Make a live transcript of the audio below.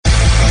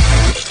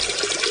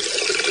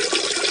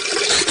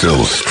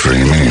Still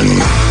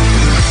streaming.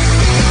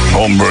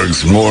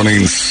 Holmberg's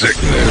Morning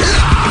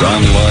Sickness.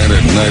 Online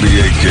at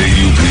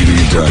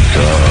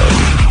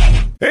 98kupd.com.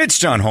 It's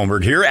John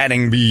Holmberg here,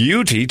 adding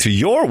beauty to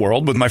your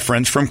world with my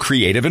friends from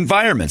Creative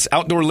Environments.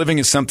 Outdoor living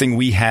is something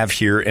we have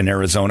here in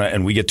Arizona,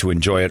 and we get to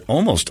enjoy it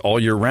almost all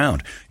year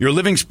round. Your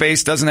living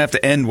space doesn't have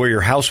to end where your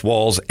house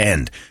walls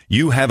end.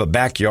 You have a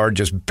backyard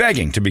just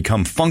begging to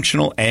become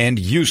functional and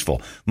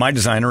useful. My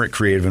designer at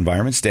Creative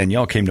Environments,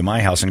 Danielle, came to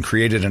my house and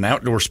created an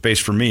outdoor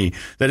space for me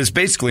that is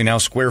basically now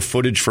square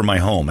footage for my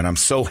home, and I'm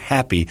so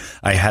happy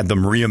I had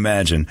them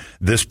reimagine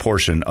this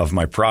portion of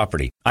my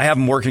property. I have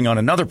them working on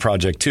another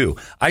project, too.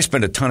 I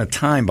spend a ton of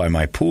time by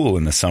my pool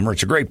in the summer.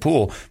 It's a great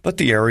pool, but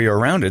the area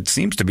around it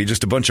seems to be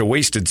just a bunch of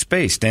wasted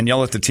space.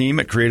 Danielle at the team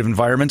at Creative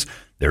Environments,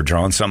 they're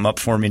drawing something up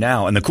for me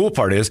now. And the cool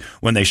part is,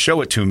 when they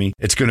show it to me,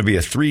 it's going to be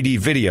a 3D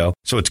video,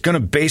 so it's going to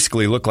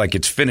basically look like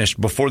it's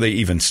finished before they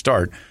even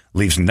start.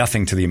 Leaves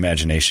nothing to the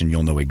imagination.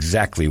 You'll know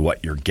exactly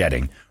what you're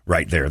getting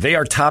right there. They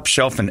are top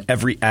shelf in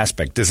every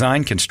aspect.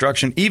 Design,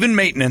 construction, even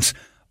maintenance.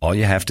 All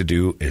you have to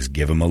do is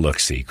give them a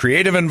look-see.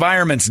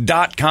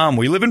 CreativeEnvironments.com.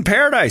 We live in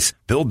paradise.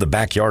 Build the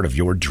backyard of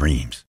your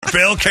dreams.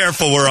 Bill,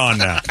 careful, we're on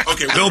now.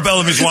 Okay, Bill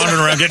Bellamy's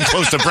wandering around getting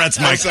close to Brett's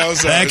mic.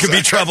 That could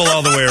be trouble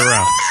all the way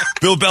around.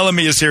 Bill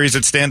Bellamy is here. He's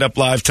at Stand Up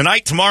Live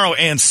tonight, tomorrow,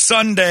 and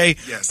Sunday.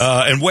 Yes.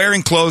 And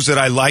wearing clothes that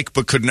I like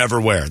but could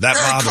never wear. That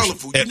Very bothers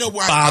colorful. me. You know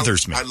why?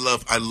 Bothers me. I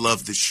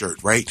love this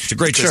shirt, right? It's a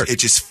great because shirt. It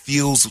just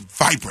feels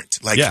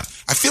vibrant. Like, yeah.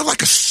 I feel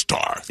like a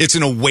star. It's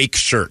an awake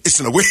shirt. It's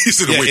an awake. It's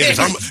an awake. it is.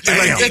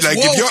 Like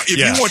if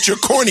you want your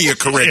cornea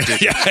corrected.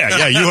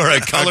 Yeah, you are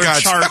a color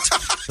chart.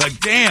 Like,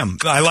 damn,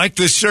 I like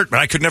this shirt, but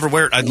I could never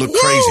wear it. I'd look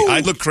crazy.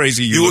 I'd look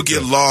crazy. You would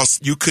get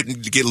lost. You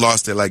couldn't get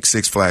lost at like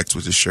Six Flags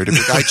with this shirt.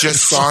 If I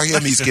just saw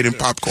him, he's getting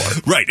popcorn.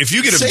 Right. If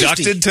you get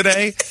abducted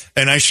today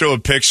and I show a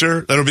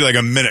picture, that'll be like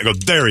a minute. Go,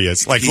 there he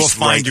is. Like, we'll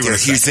find you.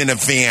 He's in a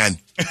van.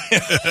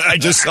 I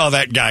just saw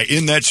that guy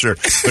in that shirt,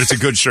 but it's a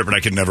good shirt, but I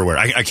could never wear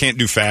it. I can't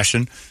do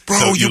fashion. Bro,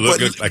 so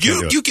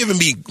you giving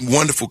me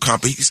wonderful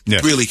compliments.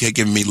 He's really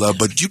giving me love,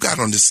 but you got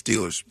on the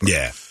Steelers. Bro.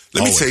 Yeah.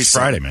 Let me say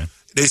something. Friday, man.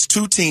 There's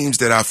two teams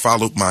that I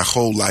followed my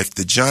whole life,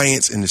 the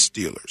Giants and the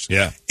Steelers.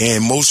 Yeah.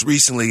 And most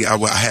recently, I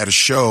had a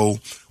show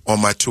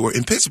on my tour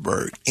in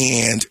Pittsburgh,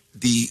 and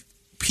the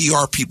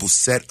PR people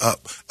set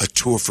up a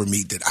tour for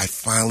me that I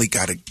finally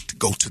got to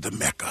go to the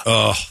Mecca.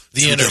 Oh,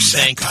 the inner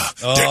sanctum.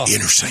 The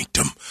inner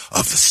sanctum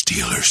of the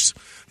Steelers.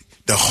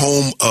 The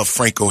home of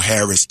Franco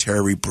Harris,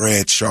 Terry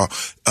Bradshaw,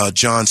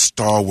 John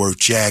Stallworth,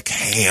 Jack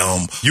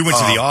Ham. You went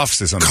to the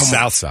offices on the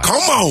south side.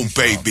 Come on,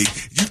 baby.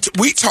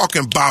 We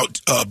talking about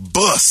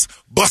Bus.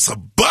 Bus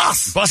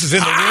is in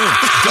the room.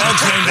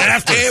 Dog's named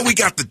after. And we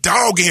got the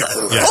dog here.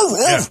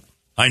 Yeah.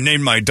 I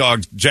named my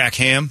dog Jack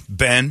Ham,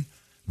 Ben,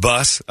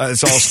 Bus.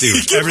 It's all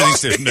Steelers.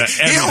 Everything's Steelers.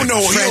 He don't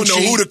know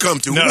who to come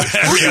to. No,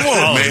 who you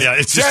want, man?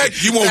 Yeah,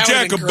 Jack, you want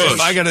Jack or Bus?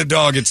 If I got a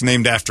dog, it's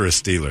named after a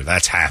Steeler.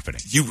 That's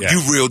happening. You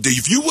real deal.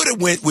 If you would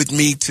have went with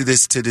me to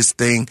this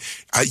thing,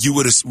 you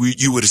would have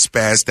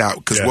spazzed out.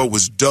 Because what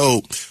was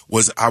dope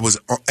was I was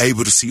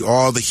able to see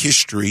all the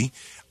history.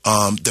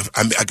 I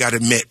got to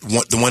admit,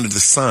 one of the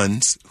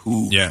sons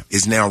who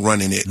is now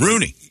running it,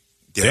 Rooney.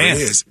 There it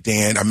is.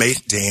 Dan. I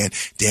made Dan.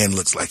 Dan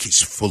looks like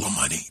he's full of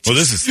money. Well,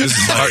 this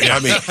is art. I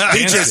mean,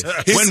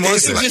 when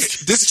was it?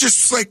 This is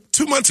just like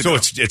 2 months ago.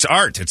 So it's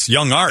art. It's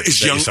young art.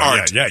 It's young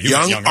art. Yeah,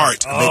 young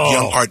art. Oh. I make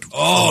young art.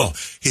 Oh,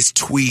 his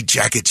tweed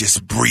jacket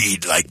just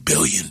breed like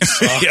billions.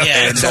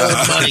 It's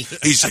old money.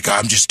 He's like,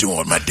 I'm just doing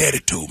what my daddy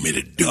told me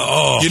to do.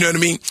 Oh. You know what I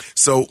mean?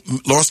 So,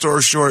 long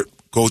story short,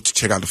 go to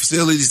check out the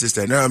facilities, this,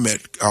 that, and that. I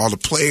met all the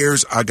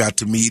players. I got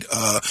to meet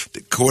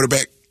the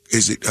quarterback.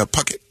 Is it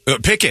Puckett?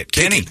 Pickett.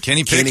 Kenny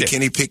Pickett.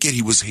 Kenny Pickett.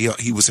 He was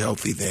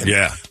healthy then.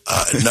 Yeah.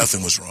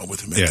 Nothing was wrong with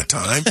him at the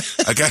time.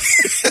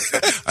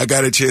 I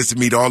got a chance to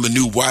meet all the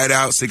new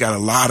wideouts. They got a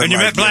lot of. And you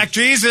met Black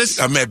Jesus.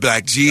 I met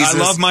Black Jesus. I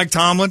love Mike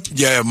Tomlin.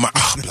 Yeah,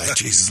 Black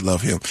Jesus,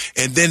 love him.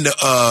 And then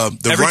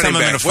the running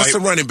back. What's the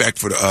running back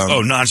for the?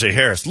 Najee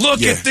Harris.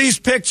 Look at these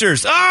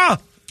pictures.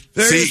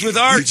 There he is with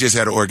Art. He just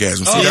had an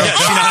orgasm.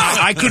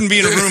 I couldn't be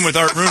in a room with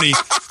Art Rooney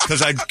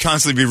because I'd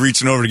constantly be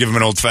reaching over to give him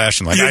an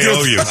old-fashioned. Like, I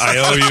owe you.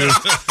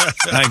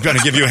 I'm going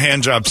to give you a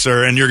hand job,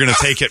 sir, and you're going to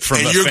take it from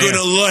the fan. And you're going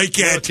to like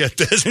it. Look at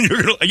this. And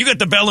you got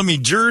the Bellamy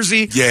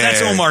jersey. Yeah.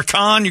 That's Omar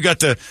Khan. You got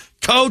the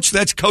coach.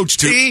 That's Coach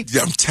T.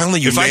 I'm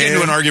telling you, if I get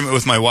into an argument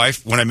with my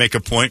wife, when I make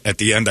a point, at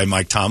the end, I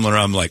Mike Tomlin,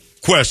 I'm like,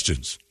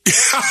 questions.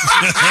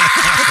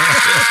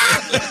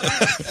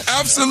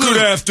 Absolutely.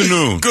 Good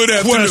afternoon.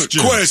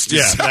 Questions.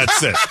 Yeah,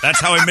 that's it.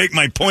 That's how I make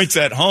my points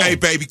at home. Hey,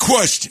 baby,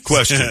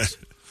 questions.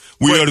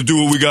 We got to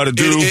do what we got to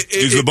do.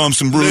 These are the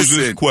bumps and bruises.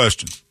 Listen,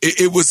 questions.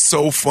 It was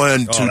so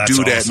fun to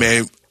do that, awesome.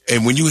 man.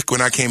 And when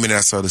I came in and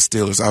I saw the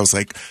Steelers, I was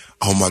like,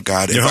 oh, my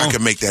God, if I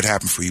could make that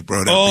happen for you,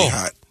 bro, that'd be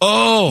hot.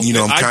 Oh. You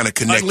know, I'm kind of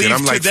connected.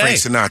 I'm like Frank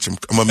Sinatra.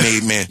 I'm a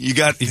made man. I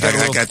got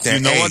that.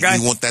 You know a guy?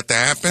 You want that to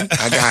happen?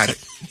 I got it.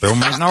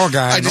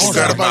 I just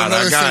thought about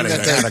another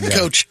thing that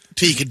Coach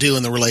T could do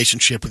in the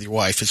relationship with your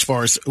wife as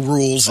far as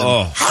rules and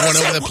going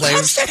over the players.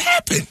 How does that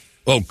happen?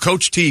 Oh,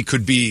 Coach T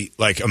could be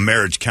like a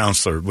marriage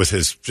counselor with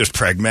his just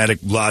pragmatic,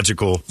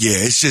 logical. Yeah,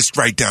 it's just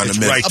right down the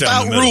middle. Right down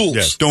About the middle. rules.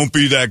 Yeah, don't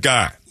be that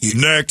guy. Yeah.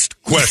 Next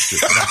question.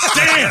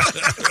 Damn!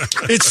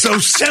 It's so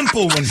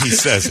simple when he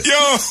says it.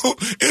 Yo,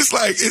 it's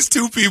like, it's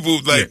two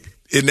people like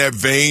in that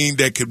vein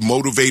that could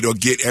motivate or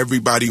get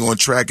everybody on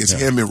track. It's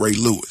him and Ray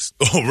Lewis.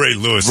 Oh, Ray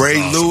Lewis. Ray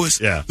is awesome.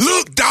 Lewis. Yeah.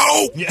 Look,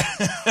 dog. Yeah.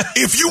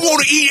 If you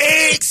want to eat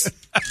eggs,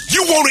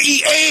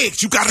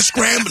 you got to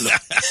scramble them.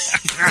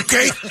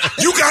 Okay?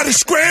 You got to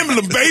scramble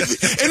them, baby.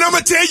 And I'm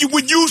going to tell you,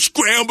 when you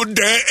scramble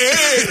that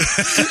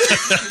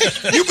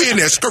egg, you be in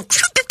there.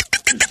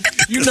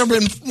 You've never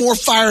been more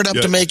fired up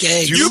to make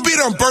eggs. You be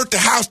done burnt the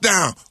house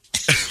down.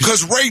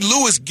 Because Ray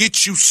Lewis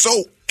gets you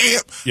so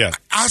amped. Yeah.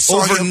 I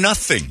saw over him.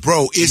 nothing.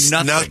 Bro, it's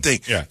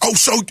nothing. Yeah. Oh,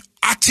 so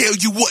I tell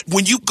you what,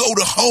 when you go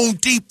to Home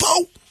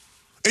Depot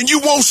and you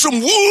want some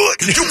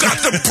wood, you got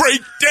to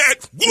break that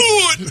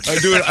wood.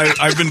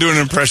 I've been doing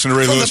an impression of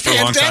Ray Lewis for a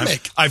long time.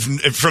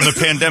 From the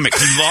pandemic.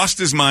 He lost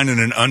his mind in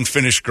an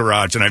unfinished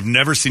garage, and I've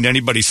never seen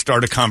anybody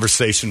start a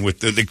conversation with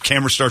the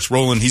camera starts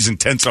rolling. He's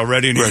intense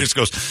already, and he just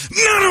goes,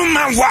 "Not on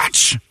my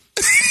watch."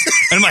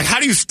 And I'm like, how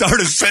do you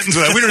start a sentence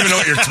with that? We don't even know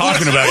what you're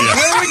talking about yet.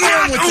 Where are we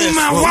going with this?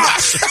 My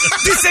watch.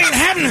 This ain't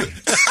happening.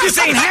 This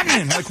ain't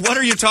happening. Like, what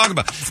are you talking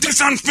about? This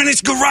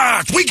unfinished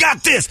garage. We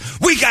got this.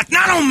 We got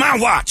not on my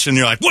watch. And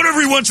you're like, whatever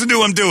he wants to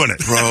do, I'm doing it.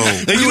 Bro.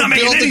 We would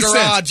build the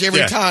garage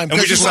every time. And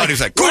we just thought he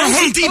was like, go to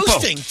Home Depot.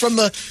 From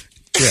the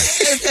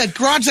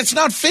garage that's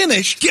not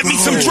finished. Get me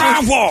some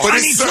drywall. But I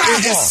need drywall.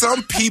 It's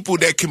some people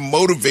that can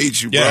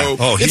motivate you, bro.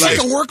 Oh, it's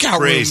like a workout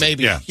room,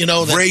 maybe. Yeah. You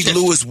know, Ray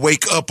Lewis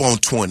wake up on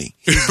 20.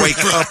 He wake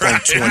up on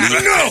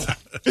 20. No.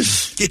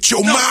 Get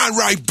your mind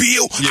right,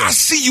 Bill. Yeah. I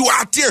see you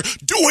out there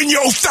doing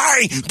your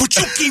thing, but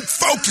you keep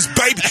focused,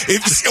 baby.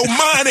 If your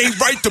mind ain't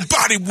right, the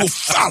body will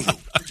follow.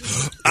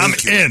 I'm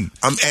in.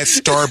 I'm at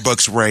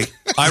Starbucks, Ray.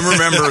 I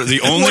remember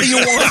the only What do you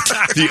want?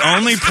 The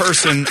only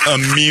person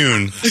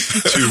immune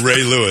to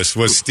Ray Lewis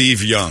was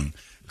Steve Young.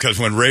 Because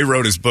when Ray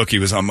wrote his book, he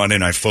was on Monday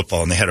Night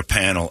Football, and they had a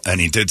panel,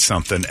 and he did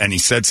something, and he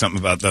said something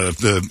about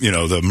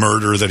the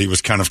murder that he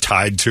was kind of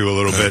tied to a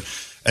little bit,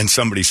 and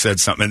somebody said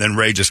something, and then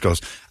Ray just goes,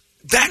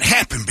 "That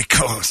happened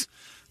because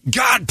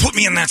God put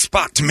me in that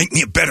spot to make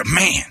me a better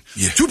man.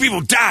 Yeah. 2 people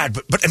died,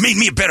 but it made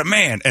me a better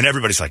man." And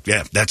everybody's like,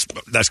 "Yeah, that's."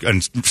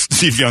 And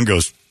Steve Young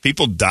goes,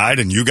 "People died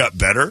and you got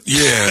better?"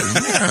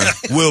 Yeah.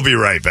 We'll be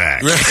right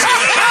back.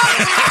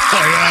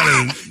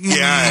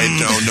 I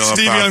don't know Steve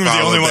if Young I was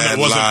the only one that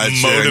wasn't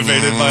logic.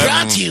 motivated by it.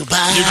 Brought to you by.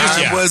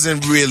 I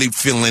wasn't really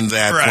feeling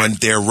that one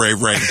there, Ray.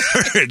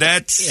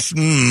 That's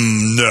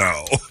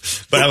no.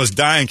 But I was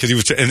dying because he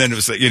was, and then it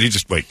was like, he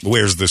just wait.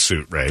 Where's the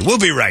suit, Ray? We'll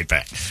be right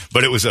back.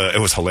 But it was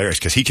hilarious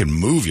because he can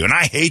move you, and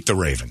I hate the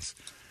Ravens.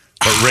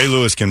 But Ray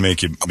Lewis can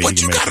make you.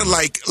 But you gotta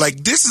like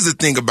this is the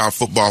thing about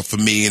football for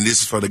me, and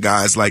this is for the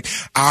guys. Like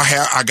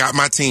I got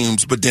my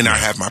teams, but then I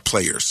have my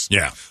players.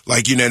 Yeah,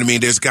 like you know what I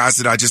mean. There's guys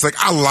that I just like.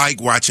 I like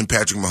watching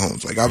Patrick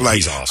Mahomes. Like I'm like,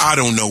 he's awesome. I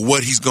don't know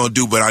what he's gonna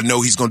do, but I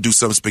know he's gonna do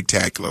something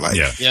spectacular. Like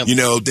you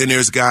know. Then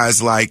there's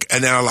guys like,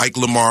 and then I like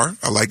Lamar.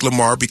 I like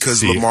Lamar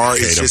because Lamar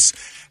is just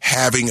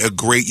having a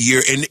great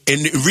year, and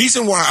the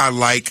reason why I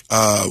like.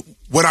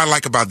 What I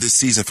like about this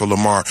season for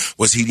Lamar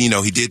was he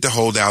did the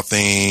holdout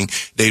thing.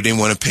 They didn't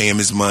want to pay him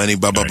his money,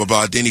 blah, blah, blah,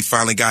 blah. Then he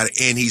finally got it,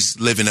 and he's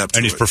living up to it.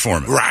 And he's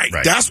performing. Right.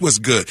 That's what's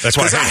good. That's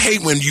why I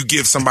hate when you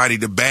give somebody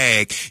the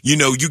bag.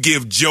 You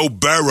give Joe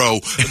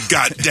Burrow,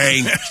 god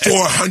dang,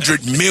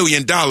 $400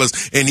 million,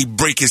 and he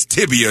break his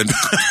tibia.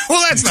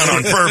 Well, that's not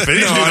on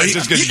purpose. He's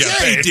just because he got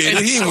paid. He did.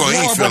 He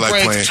didn't feel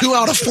like playing. 2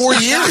 out of 4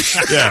 years.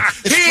 Yeah.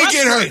 He didn't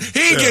get hurt. He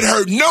didn't get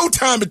hurt no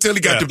time until he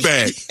got the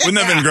bag. Wouldn't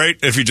that have been great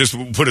if he just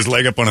put his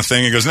leg up on a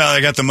thing and goes, "Now I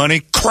got the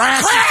money.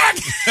 Crack!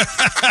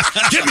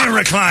 Give me a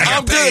recliner.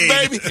 I'm good,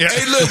 baby. Yeah.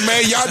 Hey, look,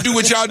 man, y'all do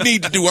what y'all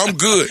need to do. I'm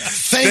good."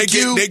 Thank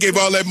you. They gave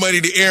all that money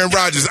to Aaron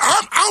Rodgers.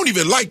 I don't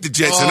even like the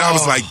Jets, and I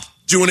was like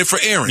doing it for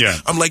Aaron. Yeah.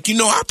 I'm like,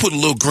 I put a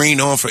little green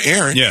on for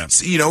Aaron. Yeah.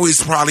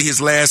 It's probably his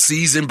last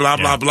season, blah,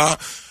 blah, blah.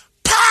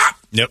 Pop!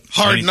 Yep.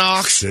 Hard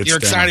knocks. You're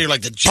excited. You're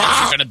like, the Jets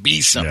are going to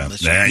be something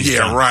this year.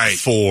 Yeah, right.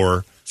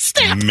 4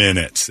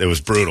 minutes. It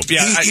was brutal.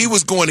 Yeah, he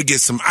was going to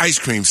get some ice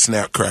cream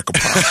snap cracker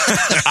pop.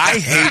 I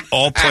hate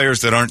all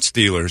players that aren't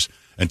Steelers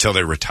until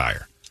they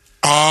retire.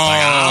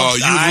 Oh,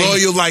 you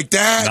loyal like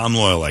that? I'm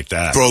loyal like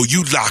that. Bro,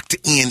 you locked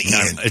in.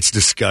 It's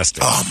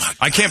disgusting. Oh, my God.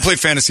 I can't play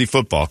fantasy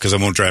football because I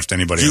won't draft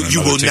anybody on You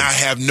will team. not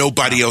have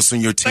nobody else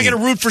on your team. I got to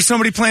root for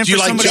somebody playing for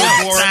somebody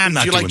else.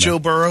 Do you like Joe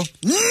Burrow?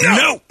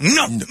 No,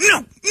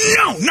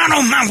 not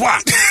on my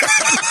watch.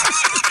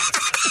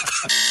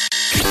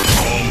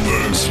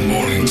 Holmberg's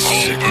Morning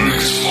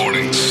Sickness.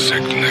 98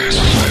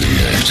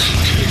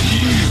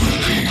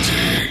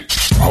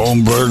 KUPD.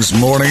 Holmberg's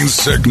Morning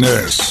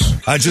Sickness.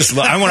 I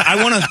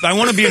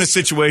want to be in a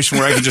situation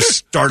where I can just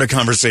start a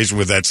conversation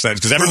with that sentence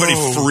because everybody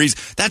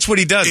freezes. That's what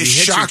he does. It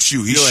shocks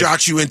you. He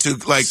shocks you into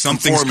like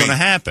something's going to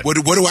happen. What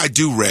do I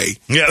do, Ray?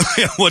 Yeah,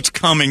 what's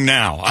coming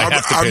now? I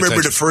remember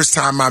attention. the first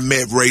time I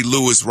met Ray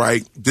Lewis.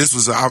 Right,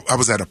 I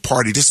was at a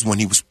party. This is when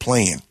he was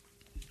playing.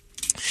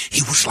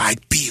 He was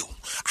like, "Bill,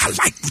 I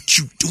like what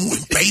you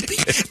doing, baby.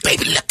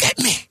 Baby, look at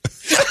me.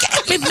 Look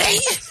at me, man.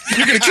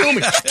 You're going to kill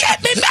me. Look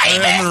at me, baby.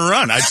 I'm going to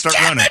run. I'd start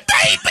running. Look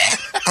at me, baby.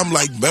 I'm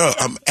like, bro,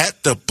 I'm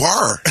at the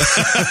bar.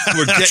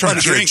 We're trying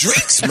to drinks. get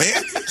drinks,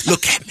 man.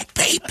 Look at me,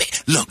 baby.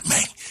 Look,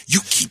 man,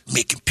 you keep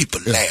making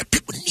people laugh.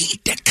 People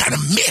need that kind of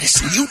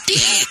medicine. You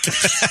dig?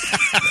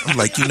 I'm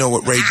like, you know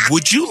what, Ray?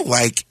 Would you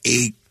like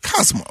a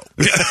Cosmo?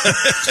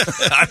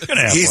 I'm going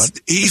to have one.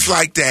 He's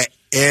like that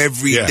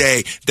every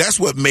day. That's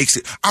what makes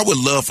it. I would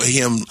love for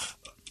him.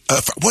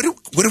 What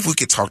if we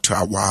could talk to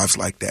our wives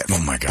like that?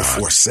 Oh my God.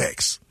 Before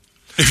sex.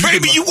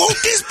 Baby, you want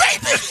this,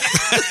 baby?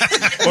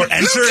 Or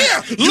enter.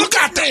 You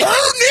got to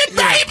earn it,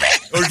 baby.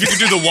 Or if you could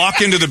do the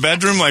walk into the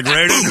bedroom like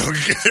Ray did.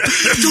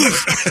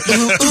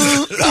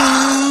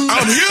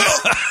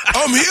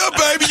 I'm here,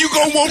 baby. You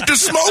gonna want the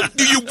smoke?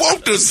 Do you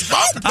want the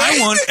smoke, baby? I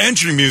want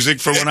entry music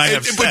for when I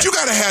have sex. But you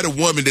gotta have a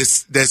woman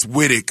that's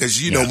with it,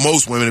 because you know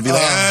most women would be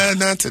like,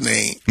 not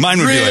tonight. Mine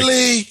would be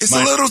like, it's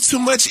a little too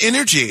much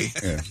energy.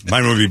 Yeah.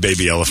 Mine would be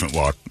Baby Elephant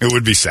Walk. It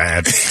would be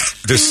sad.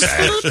 Just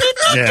sad.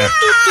 Yeah.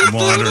 I'm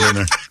wandering in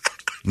there.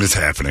 It's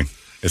happening.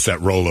 It's that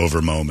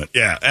rollover moment.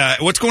 Yeah.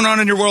 What's going on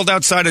in your world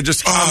outside of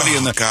just comedy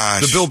and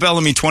the Bill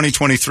Bellamy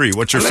 2023?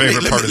 What's your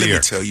favorite part of the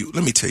year?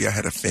 Let me tell you, I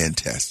had a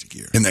fantastic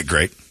year. Isn't that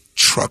great?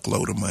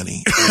 Truckload of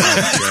money.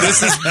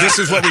 This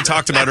is what we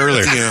talked about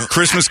earlier. Yeah.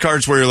 Christmas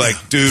cards where you're like,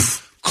 dude,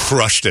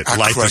 crushed it.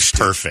 Life is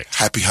perfect.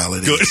 Happy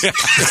holidays. Good.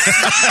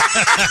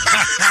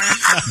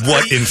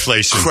 What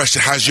inflation? Crushed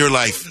it. How's your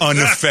life?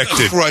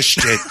 Unaffected. Crushed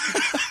it.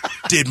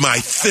 Did my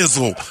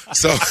fizzle.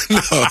 So,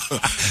 no.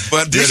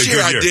 But this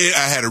year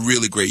I had a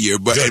really great year.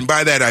 And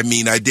by that I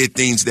mean I did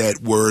things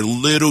that were a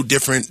little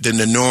different than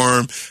the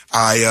norm.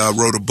 I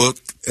wrote a book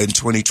in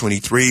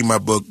 2023, my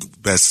book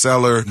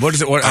bestseller. What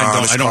is it?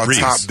 I don't read.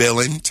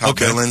 Top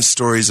Billing,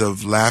 Stories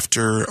of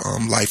Laughter,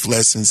 Life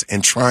Lessons,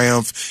 and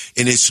Triumph.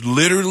 And it's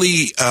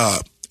literally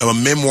a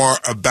memoir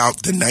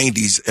about the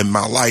 90s and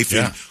my life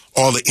and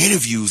all the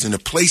interviews and the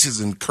places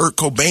and Kurt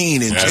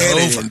Cobain and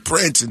Janet and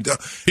Prince. And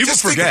people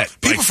forget.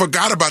 People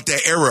forgot about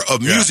that era of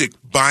music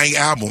buying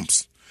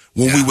albums.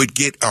 When we would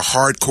get a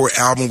hardcore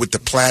album with the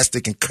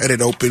plastic and cut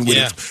it open with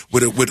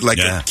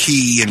a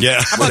key and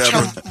whatever.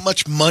 How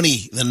much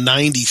money the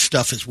 90s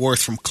stuff is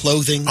worth, from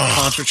clothing,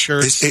 concert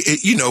shirts.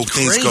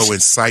 Things go in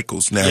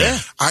cycles now. Yeah.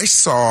 I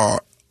saw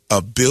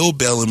a Bill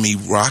Bellamy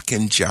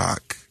rockin'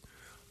 jock.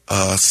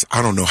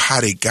 I don't know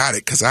how they got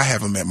it, because I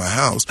have them at my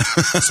house,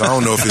 so I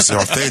don't know if it's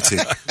authentic,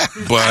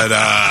 but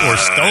or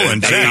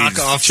stolen.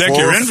 Check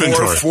your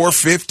inventory.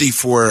 $450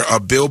 for a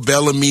Bill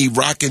Bellamy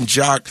rockin'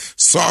 jock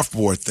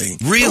softboard thing.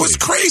 Really? It was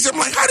crazy. I'm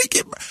like, how did it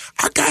get?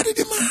 I got it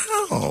in my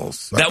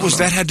house.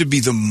 That had to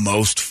be the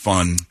most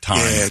fun time.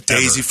 Yeah,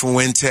 Daisy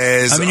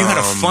Fuentes. I mean, you had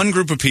a fun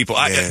group of people.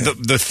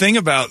 The thing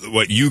about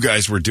what you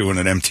guys were doing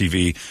at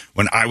MTV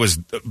when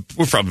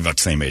we're probably about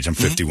the same age. I'm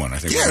 51, I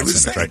think. Yeah, we're the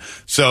same age, right?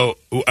 So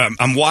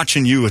I'm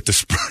watching you at the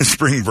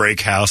spring break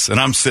house, and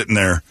I'm sitting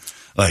there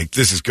like,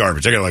 this is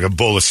garbage. I got like a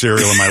bowl of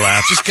cereal in my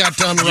lap. Just got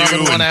done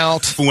rubbing one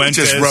out. Fuentes,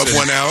 just rub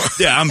one out.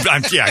 Yeah,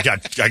 I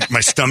got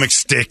my stomach's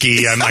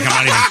sticky. I'm not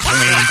even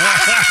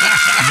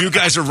clean. You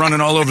guys are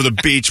running all over the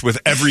beach with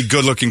every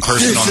good-looking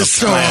person on the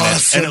planet,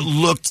 awesome. And it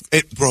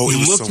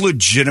looked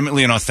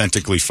legitimately and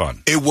authentically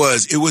fun. It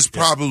was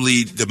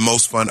probably the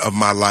most fun of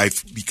my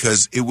life,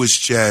 because it was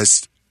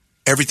just.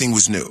 Everything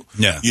was new.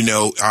 Yeah.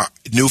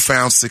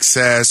 Newfound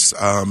success,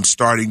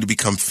 starting to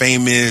become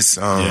famous,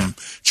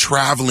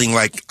 traveling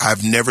like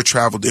I've never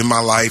traveled in my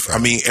life. I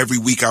mean, every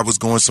week I was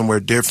going somewhere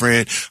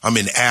different. I'm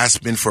in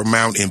Aspen for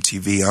Mount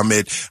MTV.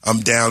 I'm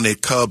down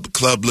at Club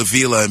La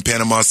Vila in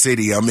Panama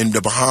City. I'm in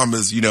the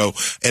Bahamas,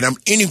 and I'm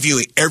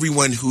interviewing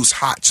everyone who's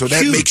hot. So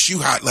that makes you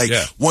hot. Like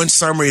one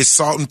summer it's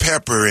Salt and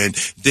Pepper, and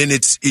then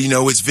it's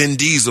Vin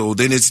Diesel.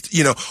 Then it's,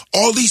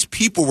 all these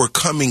people were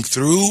coming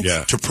through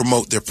to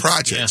promote their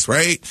projects. Yeah.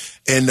 Right?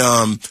 And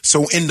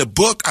so in the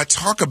book, I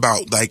talk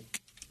about,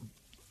 like,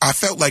 I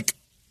felt like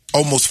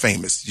Almost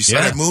Famous. You saw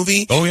that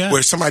movie? Oh, yeah.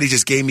 Where somebody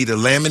just gave me the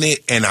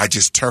laminate, and I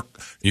just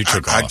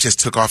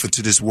took off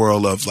into this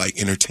world of, like,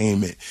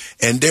 entertainment.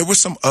 And there were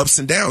some ups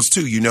and downs,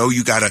 too.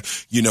 You gotta,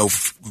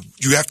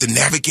 you have to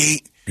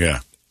navigate.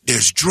 Yeah.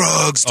 There's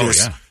drugs.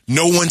 There's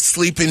no one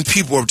sleeping.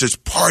 People are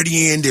just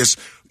partying. There's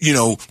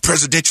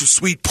presidential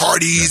suite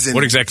parties and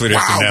what exactly do you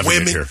have to navigate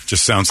women. Here?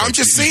 Just sounds like I'm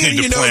just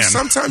saying,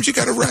 sometimes you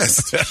got to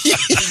rest.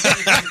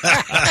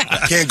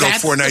 Can't go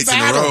 4 nights in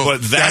a row.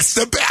 But that's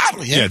the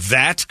battle. Yeah,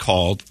 that's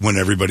called when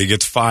everybody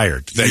gets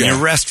fired. Then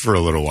you rest for a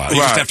little while.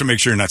 You just have to make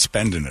sure you're not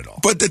spending it all.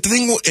 But the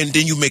thing, and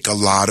then you make a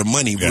lot of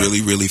money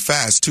really, really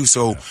fast too.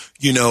 So,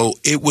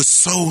 it was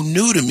so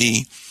new to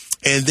me.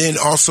 And then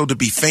also to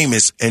be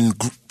famous and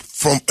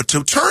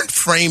to turn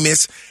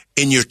famous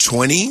in your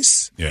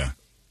 20s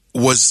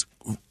was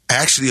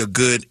actually a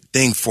good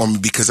thing for me,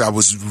 because I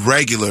was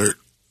regular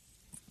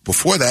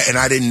before that and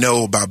I didn't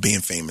know about being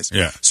famous.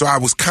 Yeah. So I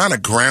was kind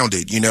of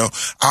grounded,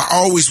 I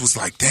always was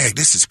like, dang,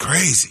 this is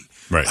crazy.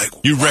 Right. Like,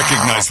 you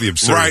recognize the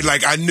absurdity. Right.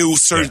 Like, I knew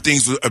certain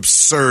things were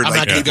absurd. I'm like,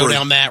 not going to go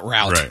down that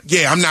route. Right.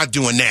 Yeah, I'm not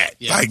doing that.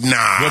 Yeah. Like,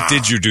 nah. What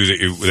did you do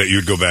that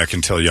you'd go back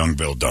and tell young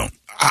Bill don't?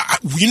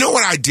 You know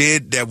what I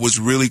did that was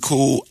really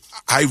cool?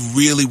 I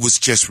really was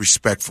just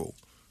respectful.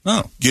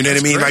 Oh, you know what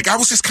I mean? Great. Like, I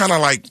was just kind of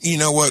like, you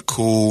know what?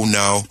 Cool.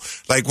 No.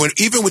 Like,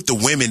 even with the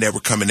women that were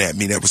coming at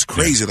me, that was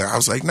crazy. Like, I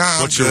was like,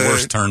 nah. What's your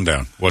worst turn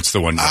down? What's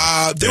the one?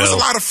 There was a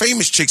lot of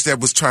famous chicks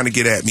that was trying to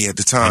get at me at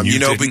the time, you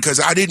know,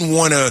 because I didn't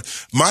want to,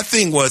 my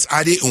thing was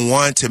I didn't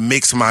want to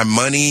mix my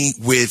money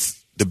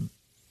with the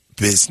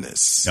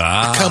business.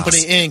 The company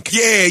Inc.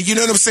 Yeah, you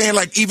know what I'm saying?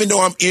 Like, even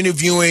though I'm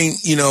interviewing,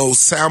 you know,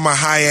 Salma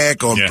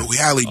Hayek or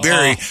Halle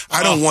Berry,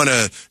 I don't want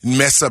to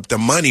mess up the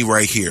money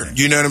right here.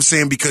 You know what I'm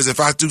saying? Because if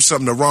I do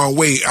something the wrong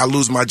way, I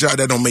lose my job.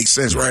 That don't make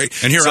sense, right?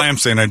 And here I am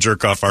saying I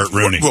jerk off Art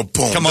Rooney. Well,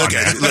 boom. Come on, look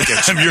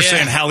at you. You're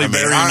saying Halle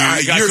Berry.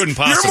 I couldn't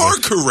possibly. You're more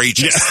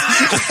courageous.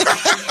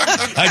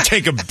 I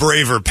take a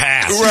braver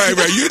path. Right.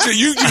 You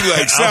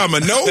like Salma?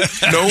 No.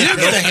 You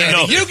get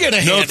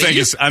a hand. No, thank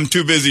you. I'm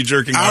too busy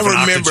jerking off.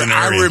 I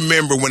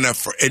remember when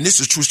and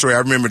this is a true story. I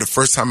remember the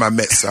first time I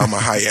met Salma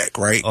Hayek.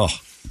 Right. Oh.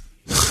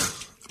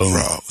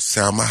 Bro,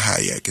 Salma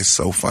Hayek is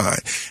so fine.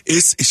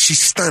 She's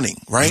stunning,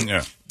 right?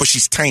 Yeah. But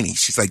she's tiny.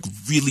 She's like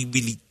really,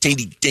 really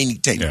tiny.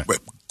 Yeah. But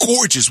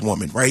gorgeous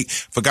woman, right?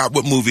 Forgot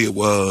what movie it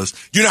was.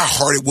 You know how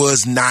hard it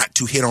was not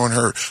to hit on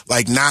her,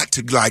 like not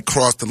to like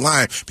cross the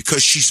line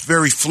because she's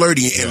very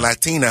flirty and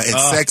Latina and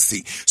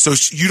sexy. So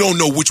you don't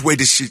know which way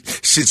this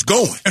shit's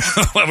going.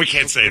 Well, we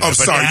can't say that. I'm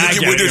sorry.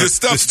 The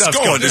stuff's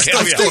going. The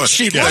stuff's going.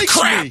 She likes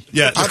me.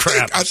 Yeah, the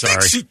crap. I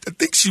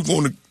think she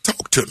want to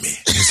talk to me.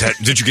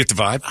 Did you get the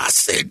vibe? I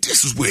said,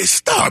 this is where it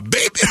started,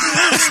 baby.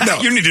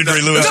 No. You needed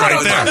Ray Lewis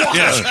right there.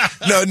 Yeah.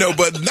 No,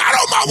 but not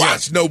on my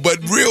watch. No, but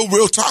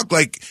real talk.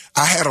 Like,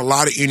 I had a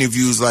lot of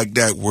interviews like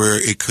that where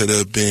it could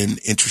have been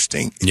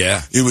interesting.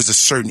 Yeah. It was a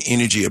certain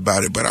energy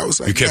about it, but I was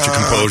like, you kept your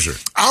composure.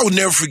 I will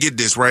never forget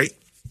this, right?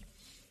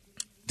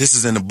 This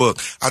is in the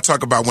book. I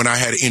talk about when I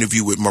had an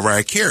interview with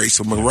Mariah Carey.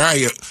 So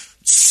Mariah,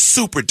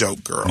 super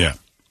dope girl. Yeah.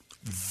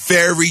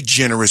 Very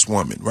generous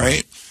woman,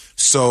 right?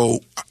 So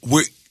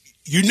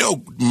you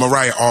know,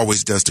 Mariah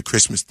always does the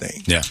Christmas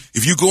thing. Yeah.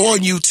 If you go on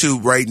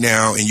YouTube right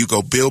now and you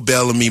go Bill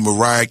Bellamy,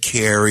 Mariah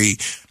Carey,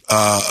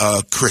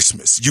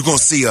 Christmas, you're going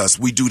to see us.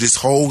 We do this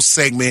whole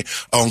segment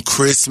on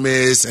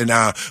Christmas and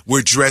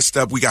we're dressed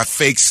up. We got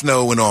fake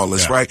snow and all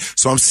this, right?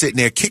 So I'm sitting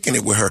there kicking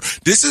it with her.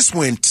 This is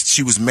when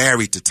she was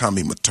married to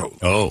Tommy Mottola.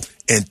 Oh.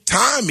 And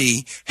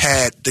Tommy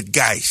had the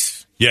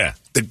Geist. Yeah.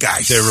 The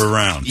Geist. They were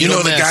around. You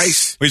know the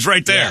Geist? He's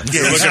right there. Yeah.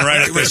 You're looking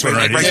right at this one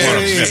right here.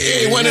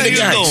 Hey, one of the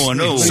Geist.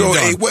 So,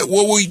 hey, what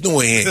we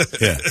doing here?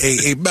 Yeah.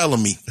 Hey,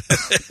 Bellamy.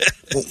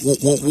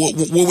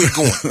 Where we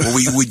going?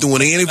 We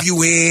doing an interview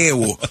here?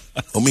 Or,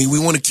 I mean, we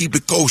want to keep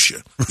it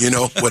kosher. You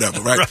know,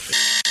 whatever, right?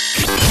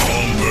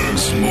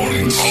 Holmberg's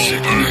Morning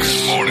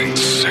Sickness. 98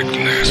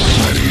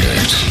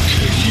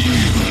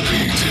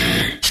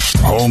 KUPD.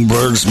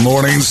 Holmberg's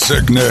Morning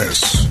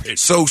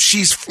Sickness. So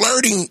she's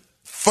flirting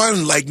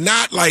fun, like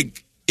not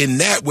like in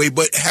that way,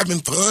 but having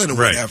fun or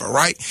whatever,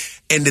 right?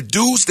 And the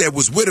dudes that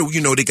was with her, you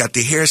know, they got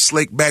their hair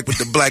slicked back with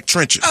the black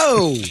trenches.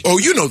 Oh,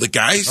 you know the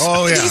guys.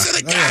 Oh, yeah. These are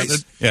the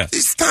guys.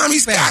 These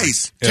Tommy's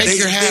guys. Take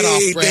your hat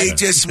off, Brad. They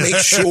just make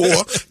sure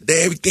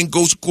that everything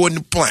goes according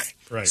to plan.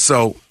 Right.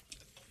 So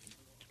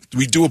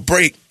we do a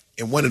break,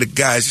 and one of the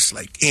guys is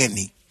like,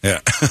 Anthony.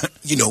 Yeah.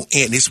 You know,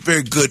 Anthony. It's a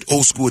very good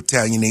old school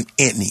Italian name,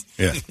 Anthony.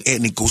 Yeah.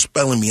 Anthony, go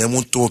spelling me. I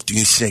won't talk to you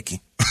in a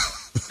second.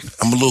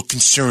 I'm a little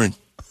concerned.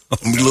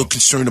 I'm a little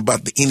concerned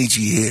about the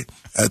energy here.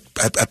 I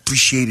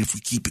appreciate it if we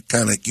keep it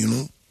kind of, you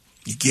know,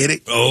 you get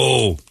it?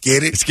 Oh.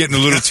 Get it? It's getting a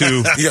little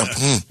too,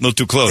 little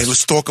too close. Hey,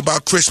 let's talk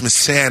about Christmas,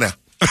 Santa.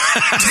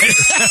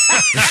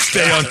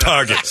 Stay on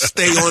target.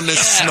 Stay on the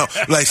snow.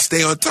 Like,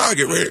 stay on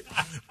target, right?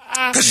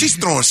 Because she's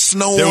throwing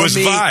snow on me. There was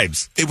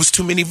vibes. It was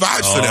too many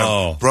vibes for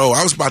them. Bro,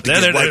 I was about to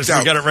get wiped out.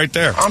 We got it right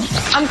there.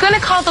 I'm going to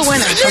call the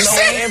winner.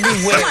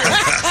 Everywhere.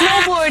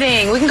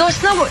 Snowboarding. We can go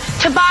snowboard.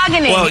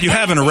 Tobogganing. Well, you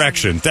have an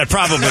erection. That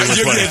probably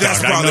was what it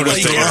that's was. probably what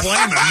I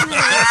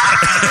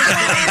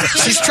noticed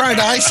it. She's trying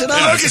to ice it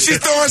up. Look, she's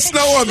throwing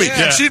snow on me.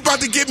 Yeah. She's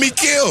about to get me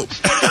killed.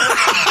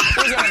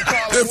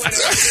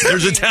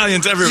 There's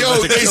Italians everywhere.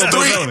 Yo, there's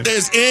three.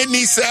 There's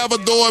Anthony,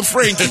 Salvador, and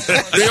Frankie.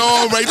 They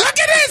all right. Look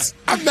at this.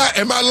 I'm not.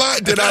 Am I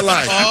lying? Did I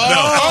lie?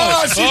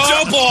 Oh, she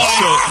jumped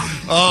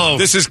off.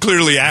 This is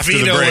clearly after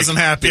Vito the break. wasn't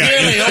happy.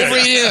 Really, over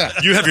here.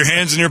 You have your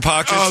hands in your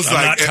pockets.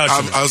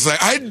 I was like,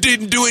 I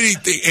didn't do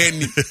anything,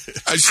 and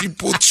she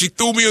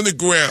threw me on the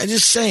ground. I'm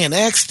just saying,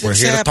 accidents We're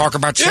here to happen. talk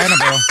about Santa,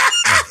 Bill.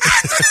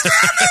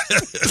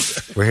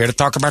 We're here to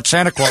talk about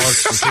Santa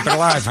Claus. We'll keep it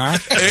alive, huh?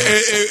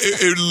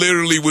 It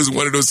literally was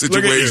one of those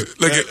situations.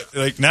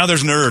 Like now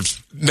there's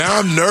nerves. Now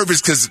I'm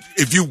nervous because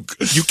if you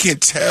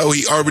can't tell,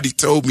 he already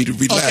told me to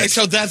relax. Okay,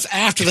 so that's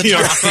after the He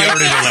talk.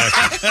 already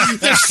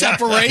relaxed. There's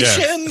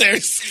separation. Yeah.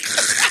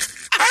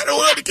 I don't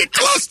want to get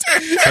close to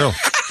him.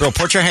 Bill,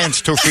 put your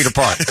hands 2 feet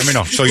apart. Let me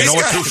know. So you know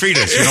what 2 feet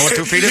is. You know what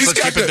 2 feet is?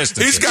 Let's keep it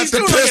distance. He's got the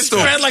doing his pistol.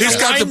 spread like He's a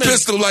got the lineman.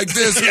 pistol like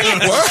this.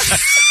 What?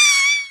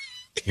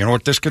 You know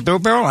what this could do,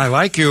 Bill? I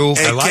like you.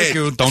 Hey, I like kid,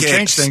 you. Don't kid,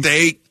 change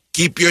things.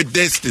 Keep your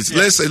distance.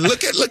 Listen,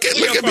 look at How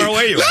far me.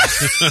 away you are.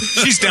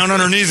 She's down on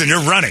her knees and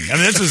you're running. I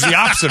mean, this is the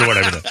opposite of what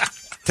I would do.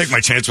 Take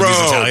my chance with these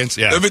Italians.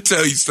 Yeah. Let me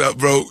tell you something,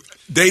 bro.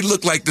 They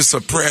look like the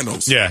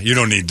Sopranos. Yeah, you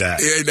don't need that.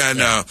 Yeah,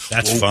 no.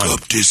 That's Woke fun. up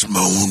this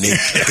morning,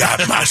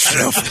 got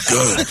myself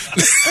good.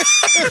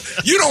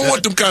 You don't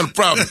want them kind of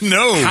problems.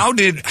 No. How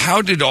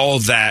did all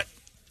that?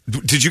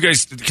 Did you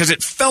guys? Because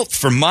it felt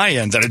from my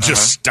end that it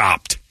just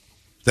stopped.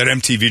 That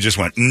MTV just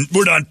went,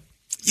 we're done.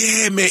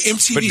 Yeah, man,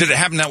 MTV. But did it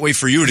happen that way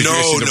for you? Or did you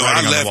see the No,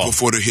 writing I on left the wall?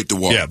 before they hit the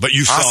wall. Yeah, but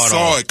you saw I it saw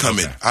all. it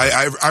coming. Okay.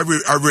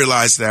 I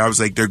realized that I was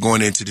like, they're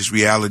going into this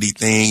reality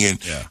thing, and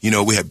you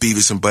know, we had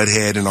Beavis and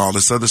Butthead and all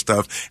this other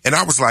stuff, and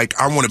I was like,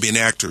 I want to be an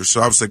actor, so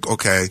I was like,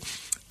 okay,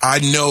 I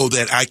know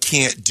that I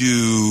can't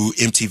do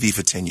MTV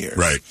for 10 years.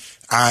 Right.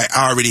 I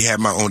already had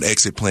my own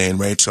exit plan,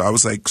 right? So I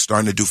was like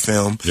starting to do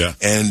film. Yeah.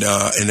 And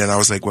then I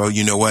was like, well,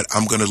 you know what?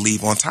 I'm going to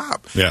leave on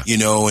top. Yeah. You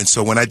know, and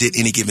so when I did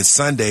Any Given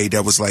Sunday,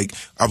 that was like,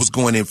 I was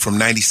going in from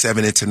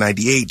 97 into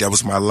 98. That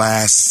was my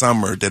last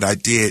summer that I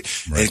did.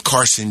 Right. And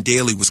Carson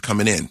Daly was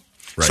coming in.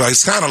 Right. So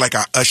it's kind of like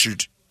I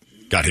ushered.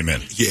 Got him in.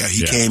 Yeah,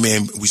 he came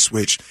in, we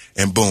switched,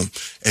 and boom.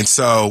 And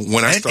so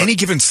when I started. Any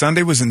Given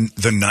Sunday was in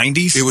the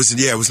 90s? It was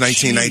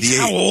 1998. Jeez,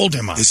 how old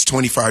am I? It's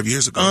 25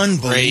 years ago.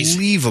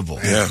 Unbelievable.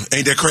 Yeah.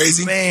 Ain't that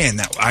crazy?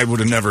 Man, I would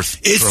have never.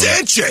 It's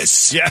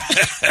inches. Yeah.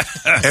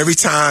 Every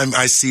time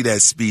I see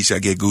that speech, I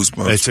get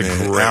goosebumps. It's a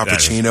great.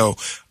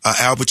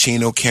 Al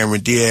Pacino,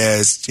 Cameron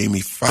Diaz,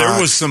 Jamie Foxx.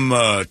 There was some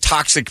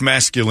toxic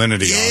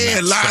masculinity. Yeah, on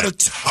that a lot set. of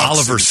toxic.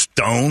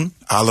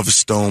 Oliver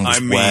Stone was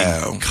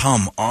wow.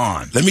 Come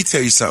on. Let me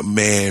tell you something,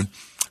 man.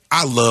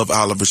 I love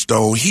Oliver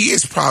Stone. He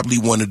is probably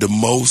one of the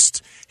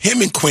most.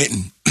 Him and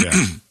Quentin.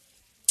 Yeah.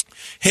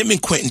 Him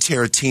and Quentin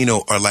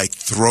Tarantino are like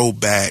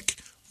throwback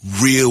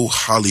real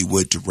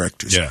Hollywood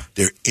directors. Yeah.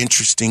 They're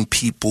interesting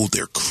people.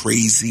 They're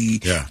crazy.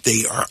 Yeah.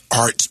 They are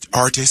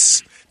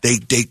artists. They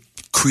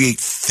create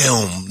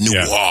film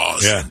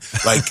noirs. Yeah.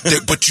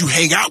 But you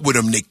hang out with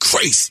them, they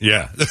crazy.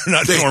 Yeah. They're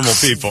not normal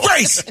people.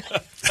 Crazy.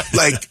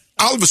 Like,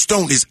 Oliver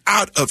Stone is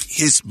out of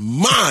his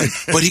mind,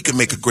 but he can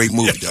make a great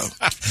movie, though.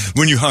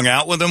 When you hung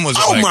out with him, was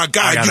it like, my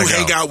God, you go.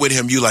 hang out with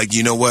him, you like,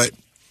 you know what?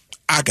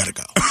 I gotta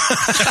go.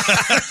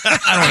 I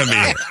don't want to be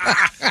here.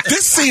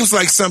 This seems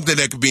like something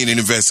that could be in an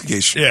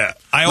investigation. Yeah,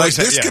 I always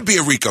this could be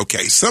a RICO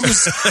case. Something.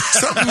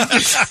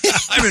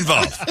 I'm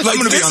involved. Like I'm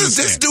gonna be on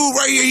this dude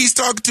right here. He's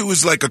talking to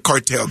is like a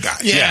cartel guy.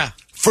 Yeah.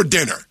 For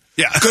dinner.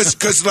 Yeah.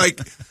 Because like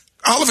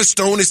Oliver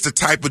Stone is the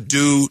type of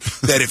dude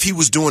that if he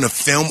was doing a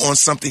film on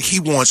something, he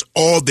wants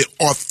all the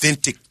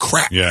authentic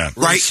crap. Yeah.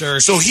 Right.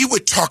 Research. So he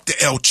would talk to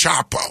El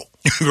Chapo.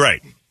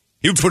 Right.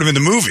 He would put him in the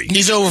movie.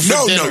 He's over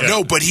for dinner.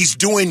 No, but he's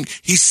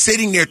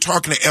sitting there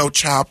talking to El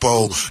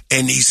Chapo,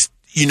 and he's,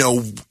 you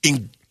know,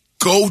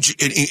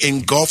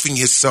 engulfing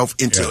himself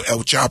into El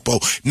Chapo,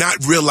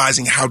 not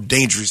realizing how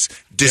dangerous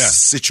this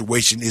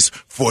situation is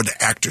for the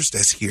actors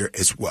that's here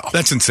as well.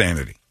 That's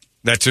insanity.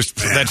 That's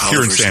pure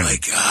Oliver's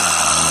insanity. Like,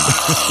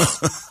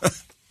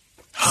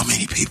 how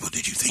many people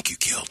did you think you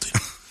killed?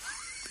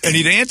 And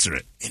he'd answer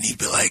it. And he'd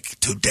be like,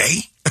 today?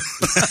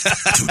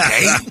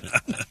 Today?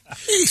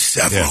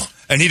 Several. Yeah.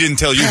 And he didn't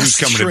tell you who's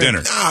coming to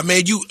dinner. Nah,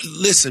 man,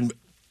 listen,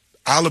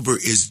 Oliver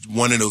is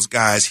one of those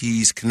guys.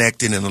 He's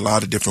connected in a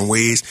lot of different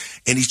ways,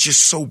 and he's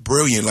just so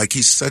brilliant. Like,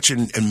 he's such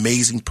an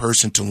amazing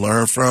person to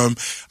learn from.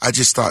 I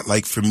just thought,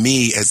 like, for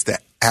me as the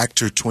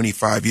actor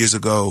 25 years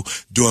ago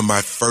doing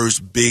my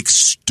first big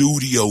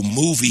studio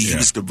movie, he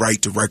was the right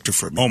director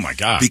for me. Oh, my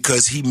God.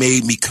 Because he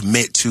made me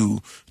commit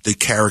to the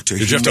character.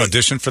 Did you have to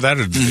audition for that?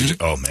 Or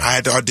Oh, man. I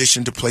had to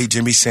audition to play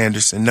Jimmy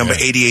Sanderson. Number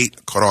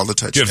 88, caught all the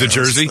touchdowns. Do you have the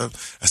jersey?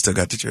 I still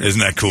got the jersey. Isn't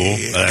that cool?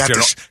 Yeah, got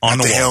the on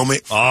the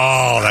helmet.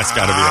 Oh, that's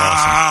got to be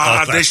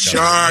awesome. The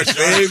shark,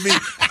 baby.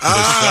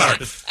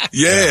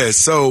 Yeah,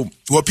 so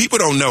what people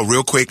don't know,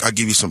 real quick, I'll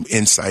give you some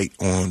insight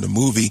on the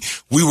movie.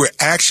 We were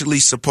actually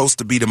supposed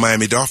to be the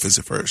Miami Dolphins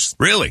at first.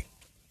 Really?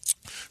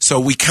 So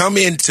we come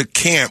into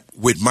camp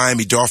with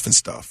Miami Dolphin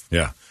stuff.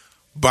 Yeah.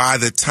 By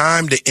the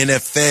time the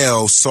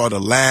NFL saw the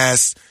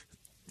last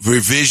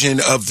revision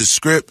of the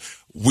script,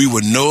 we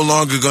were no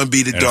longer going to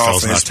be the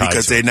Dolphins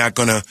because they're not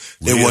going to.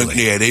 They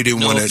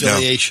didn't want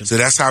to. So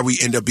that's how we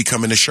end up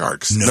becoming the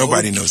Sharks.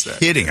 Nobody knows that.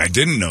 Kidding, I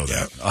didn't know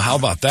that. Yeah. How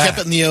about that? Kept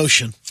it in the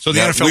ocean. So the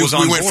NFL was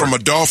on We went board. from a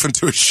dolphin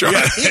to a shark.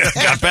 Yeah,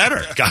 got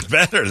better.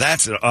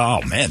 That's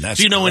that's.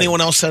 Do you know great.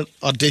 anyone else that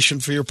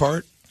auditioned for your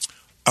part?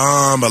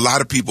 A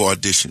lot of people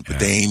auditioned, but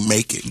they ain't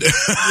make it.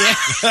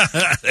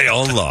 They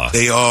all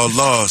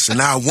lost. And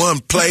now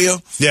one player.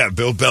 Yeah,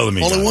 Bill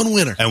Bellamy. Only one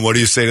winner. And what do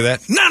you say to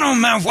that? Not on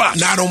my watch.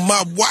 Not on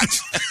my watch.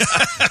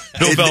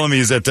 Bill Bellamy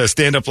is at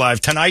Stand Up Live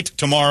tonight,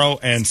 tomorrow,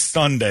 and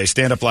Sunday.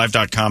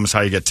 StandUpLive.com is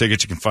how you get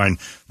tickets. You can find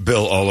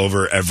Bill all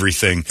over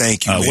everything.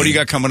 Thank you, man. What do you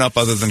got coming up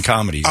other than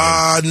comedy?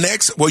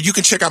 Next, well, you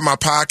can check out my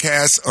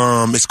podcast.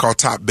 It's called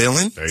Top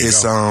Billing.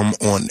 It's go.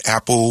 on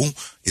Apple,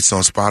 It's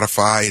on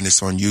Spotify and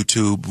it's on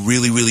YouTube.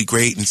 Really, really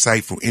great,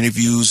 insightful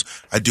interviews.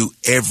 I do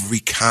every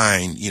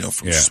kind,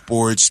 from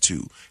sports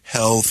to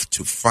health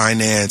to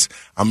finance.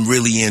 I'm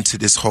really into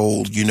this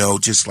whole,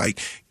 just like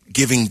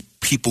giving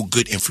people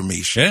good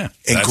information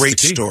and great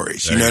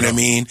stories. You know what I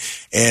mean?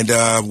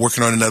 And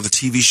working on another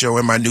TV show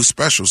and my new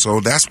special. So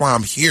that's why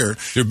I'm here.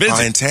 You're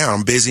busy. In town.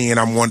 I'm busy, and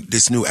I want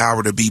this new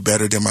hour to be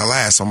better than my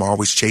last. So I'm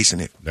always chasing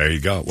it. There you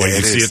go. Well, you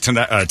can see it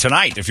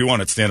tonight if you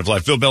want at Stand Up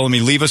Live. Bill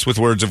Bellamy, leave us with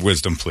words of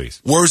wisdom,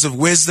 please. Words of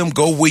wisdom: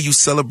 go where you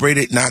celebrate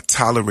it, not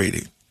tolerate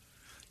it.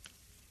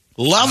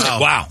 Love it.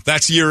 Wow.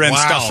 That's year-end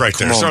stuff right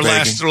there. It's our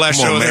last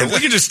show there. We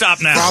can just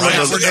stop now.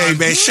 Hey,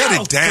 man, shut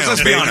it down.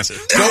 Let's be honest.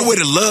 Go where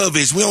the love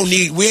is.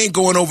 We ain't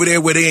going over there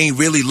where they ain't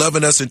really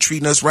loving us and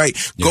treating us right.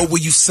 Go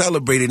where you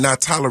celebrate it, not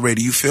tolerate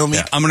it. You feel me?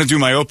 Yeah. I'm going to do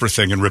my Oprah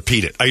thing and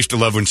repeat it. I used to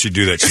love when she'd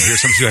do that. She'd hear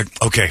something, she'd be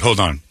like, okay,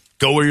 hold on.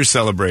 Go where you're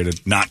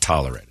celebrated, not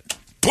tolerated.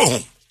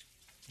 Boom.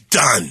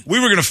 Done. We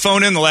were going to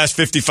phone in the last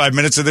 55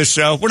 minutes of this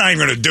show. We're not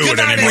even going to do it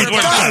anymore. We're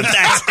done.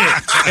 That's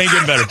it. Ain't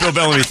getting better. Bill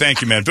Bellamy,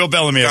 thank you, man. Bill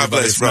Bellamy,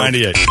 everybody. It's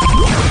 98.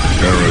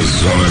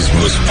 Arizona's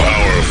most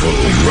powerful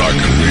rock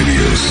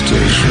radio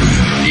station.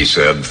 He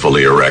said,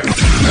 fully erect.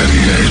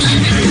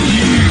 98.